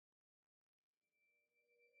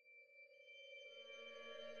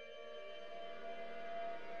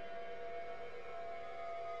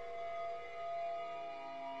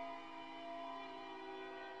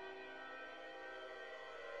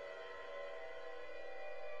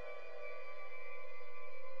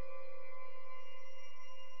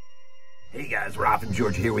guys, Rob from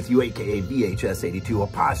Georgia here with you, aka VHS82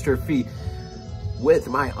 apostrophe, with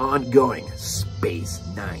my ongoing Space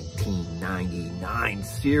 1999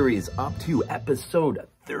 series up to episode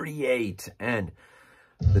 38. And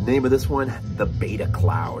the name of this one, The Beta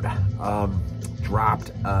Cloud, dropped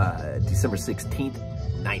December 16th,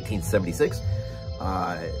 1976.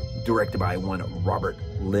 Directed by one Robert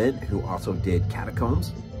Lynn, who also did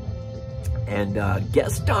Catacombs. And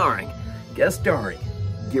guest starring,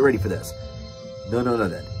 get ready for this, none other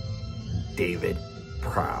than David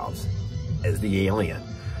Prowse as the alien.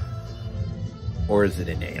 Or is it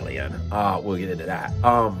an alien? We'll get into that.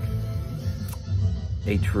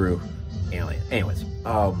 A true alien. Anyways,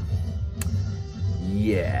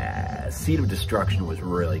 yeah, Seed of Destruction was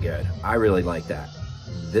really good. I really like that.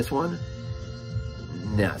 This one,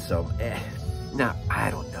 not so, nah,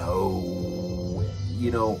 I don't know.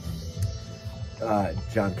 You know,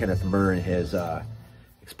 John Kenneth Muir and his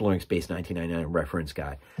Exploring Space 1999 reference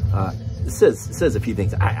guy says a few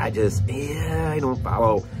things I just, I don't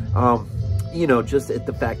follow. You know, just at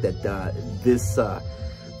the fact that this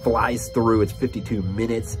flies through its 52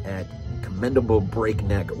 minutes at commendable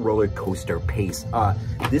breakneck roller coaster pace.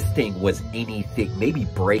 This thing was anything, maybe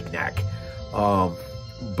breakneck.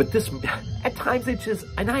 But this, at times it just,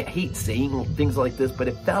 and I hate saying things like this, but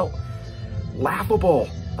it felt laughable.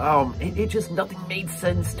 It just, nothing made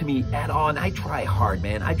sense to me at all. And I try hard,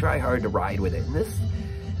 man. I try hard to ride with it. And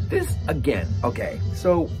this again, okay.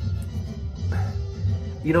 So,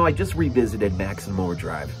 you know, I just revisited Maximum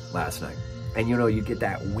Overdrive last night. And, you know, you get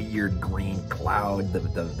that weird green cloud,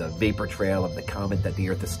 the vapor trail of the comet that the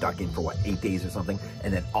Earth is stuck in for, what, 8 days or something?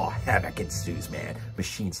 And then, oh, havoc ensues, man.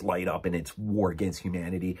 Machines light up and it's war against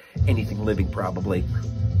humanity. Anything living, probably.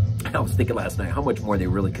 I was thinking last night how much more they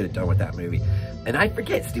really could have done with that movie. And I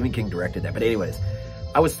forget Stephen King directed that. But anyways,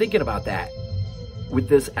 I was thinking about that with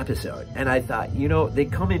this episode. And I thought, you know, they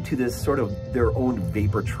come into this sort of their own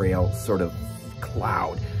vapor trail sort of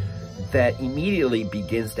cloud that immediately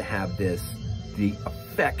begins to have the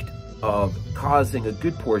effect of causing a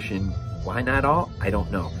good portion, why not all, I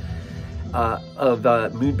don't know, of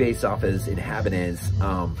moon base office inhabitants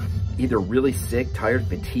either really sick, tired,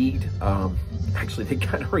 fatigued. Actually, they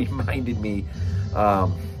kind of reminded me,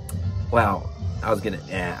 well, I was gonna,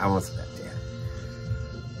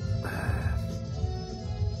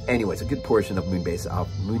 anyways, a good portion of moon base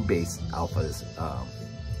alphas,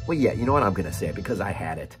 well, yeah, you know what, I'm gonna say it because I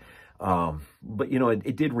had it. But, you know,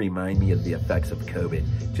 it did remind me of the effects of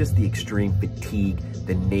COVID, just the extreme fatigue,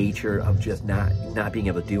 the nature of just not being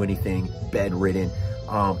able to do anything, bedridden.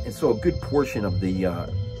 And so a good portion of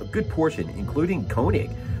including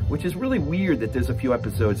Koenig, which is really weird that there's a few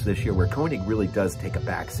episodes this year where Koenig really does take a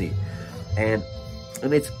backseat. And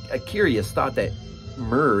it's a curious thought that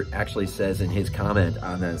Muir actually says in his comment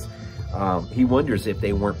on this. He wonders if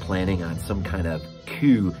they weren't planning on some kind of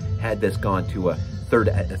coup had this gone to a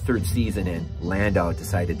third season and Landau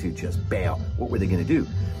decided to just bail. What were they going to do?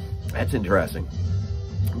 That's interesting.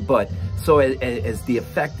 But so as the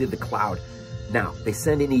effect of the cloud, now they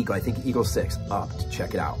send an Eagle, I think Eagle 6, up to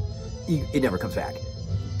check it out. It never comes back.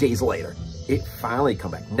 Days later, it finally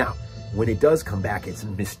comes back. Now, when it does come back, it's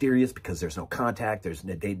mysterious because there's no contact, there's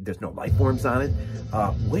no life forms on it,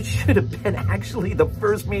 which should have been actually the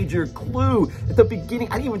first major clue at the beginning.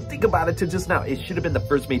 I didn't even think about it till just now. It should have been the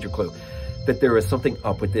first major clue that there was something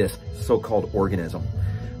up with this so-called organism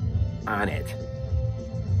on it.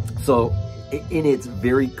 So, in its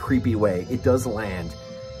very creepy way, it does land.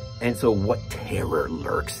 And so what terror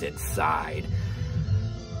lurks inside?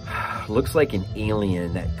 Looks like an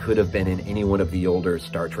alien that could have been in any one of the older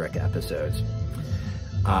Star Trek episodes.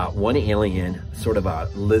 One alien, sort of a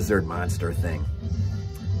lizard monster thing,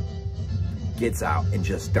 gets out and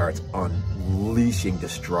just starts unleashing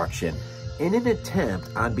destruction in an attempt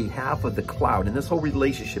on behalf of the cloud. And this whole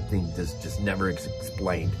relationship thing just never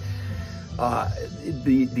explained.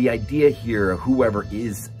 The idea here, whoever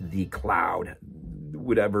is the cloud,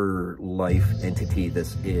 whatever life entity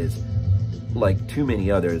this is, like too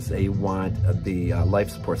many others, they want the life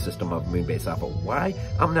support system of Moonbase Alpha. Why?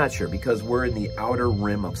 I'm not sure, because we're in the outer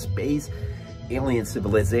rim of space. Alien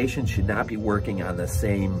civilization should not be working on the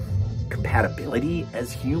same compatibility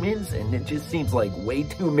as humans, and it just seems like way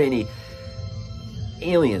too many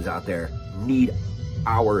aliens out there need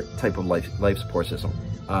our type of life support system.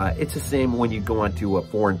 It's the same when you go onto a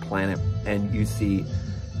foreign planet and you see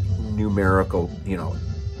numerical, you know,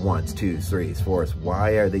 1s, 2s, 3s, 4s.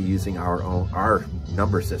 Why are they using our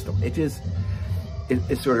number system? It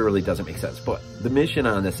sort of really doesn't make sense. But the mission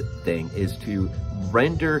on this thing is to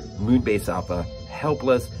render Moonbase Alpha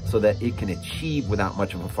helpless so that it can achieve without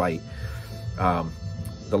much of a fight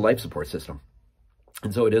the life support system.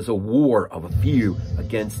 And so it is a war of a few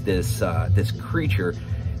against this this creature,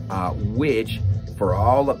 which, for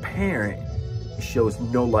all apparent, shows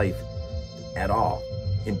no life at all.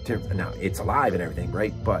 Now, it's alive and everything,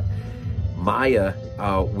 right? But Maya,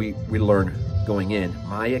 we learn going in,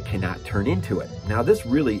 Maya cannot turn into it. Now, this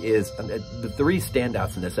really is, the three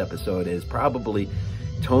standouts in this episode is probably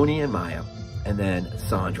Tony and Maya, and then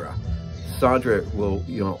Sandra. Sandra will,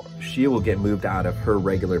 you know, she will get moved out of her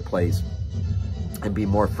regular place and be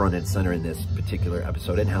more front and center in this particular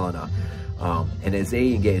episode, and Helena. And as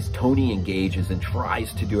they engage, Tony engages and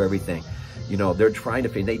tries to do everything. You know, they're trying to,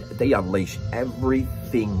 they unleash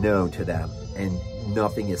everything known to them, and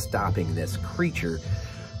nothing is stopping this creature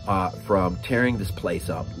from tearing this place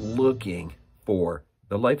up, looking for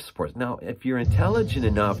the life support. Now, if you're intelligent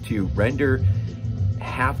enough to render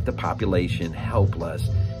half the population helpless,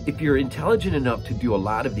 if you're intelligent enough to do a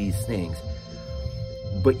lot of these things,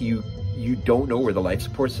 but you don't know where the life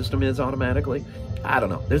support system is automatically, I don't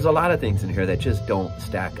know. There's a lot of things in here that just don't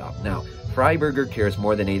stack up. Now, Freiberger cares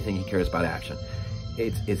more than anything. He cares about action.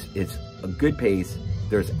 It's a good pace.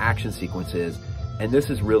 There's action sequences, and this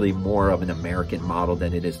is really more of an American model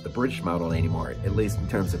than it is the British model anymore, at least in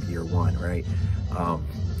terms of year one, right?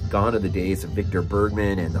 Gone are the days of Victor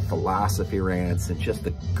Bergman and the philosophy rants and just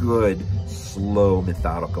the good, slow,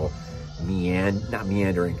 methodical, not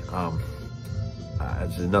meandering.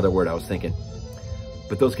 That's another word I was thinking.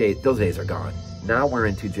 But those days are gone. Now we're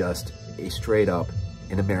into just a straight up,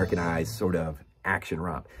 in Americanized sort of action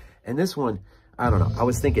romp. And this one, I don't know. I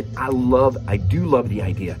was thinking, I do love the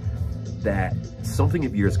idea that something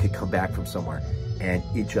of yours could come back from somewhere and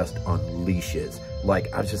it just unleashes.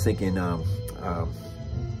 Like, I was just thinking,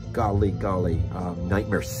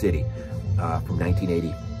 Nightmare City from 1980.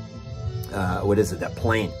 What is it? That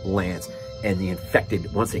plane lands, and the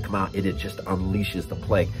infected, once they come out, it just unleashes the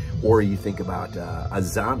plague. Or you think about a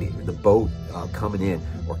zombie, the boat coming in,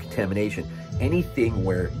 or contamination. Anything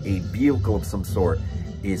where a vehicle of some sort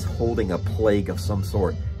is holding a plague of some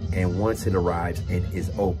sort, and once it arrives and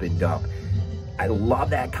is opened up. I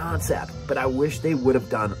love that concept, but I wish they would have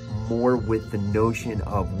done more with the notion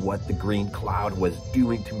of what the green cloud was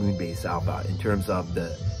doing to Moonbase Alpha in terms of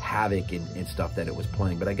the havoc and stuff that it was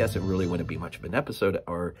playing. But I guess it really wouldn't be much of an episode,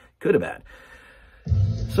 or could have been.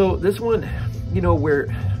 So this one, you know,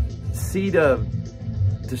 where Seed of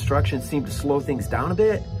Destruction seemed to slow things down a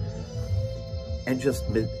bit and just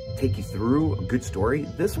take you through a good story,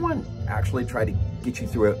 this one actually tried to get you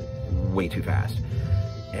through it way too fast.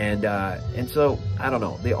 And so, I don't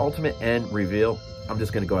know, the ultimate end reveal, I'm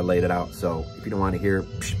just going to go and lay it out. So if you don't want to hear,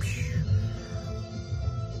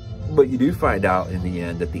 but you do find out in the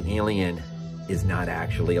end that the alien is not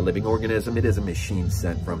actually a living organism. It is a machine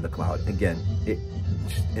sent from the cloud. Again,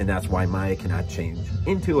 and that's why Maya cannot change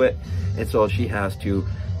into it. And so she has to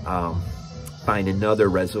find another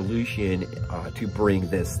resolution to bring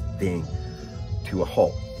this thing to a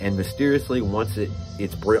halt. And mysteriously, once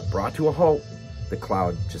it's brought to a halt, the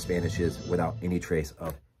cloud just vanishes without any trace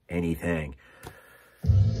of anything.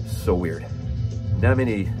 So weird. Not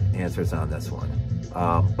many answers on this one.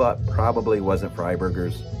 But probably wasn't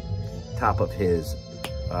Freiberger's top of his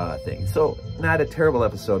thing. So not a terrible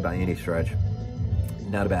episode by any stretch.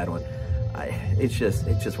 Not a bad one. It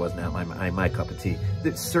just was not my cup of tea.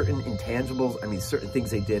 There's certain intangibles, I mean, certain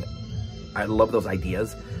things they did, I love those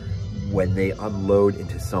ideas when they unload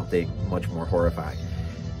into something much more horrifying.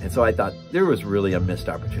 And so I thought there was really a missed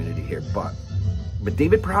opportunity here. But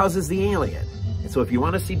David Prowse is the alien. And so if you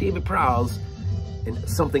want to see David Prowse in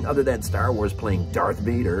something other than Star Wars playing Darth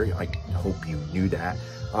Vader, I hope you knew that,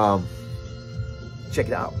 check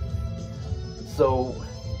it out. So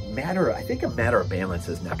I think A Matter of Balance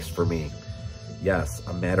is next for me. Yes,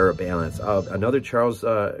 A Matter of Balance. Another Charles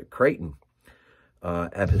Creighton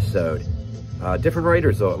episode. Different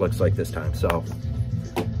writers, though, it looks like this time. So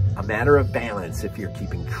A Matter of Balance, if you're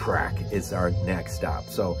keeping track, is our next stop.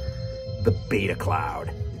 So the Beta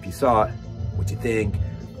Cloud. If you saw it, what you think?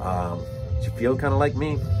 Did you feel kind of like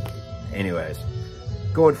me? Anyways,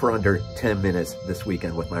 going for under 10 minutes this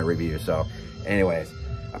weekend with my review. So anyways,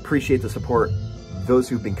 appreciate the support. Those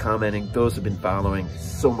who've been commenting, those who've been following,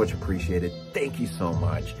 so much appreciated. Thank you so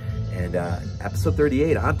much. And episode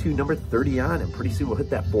 38, on to number 30 on, and pretty soon we'll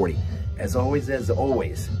hit that 40. As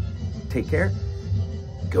always, take care.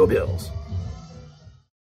 Go Bills.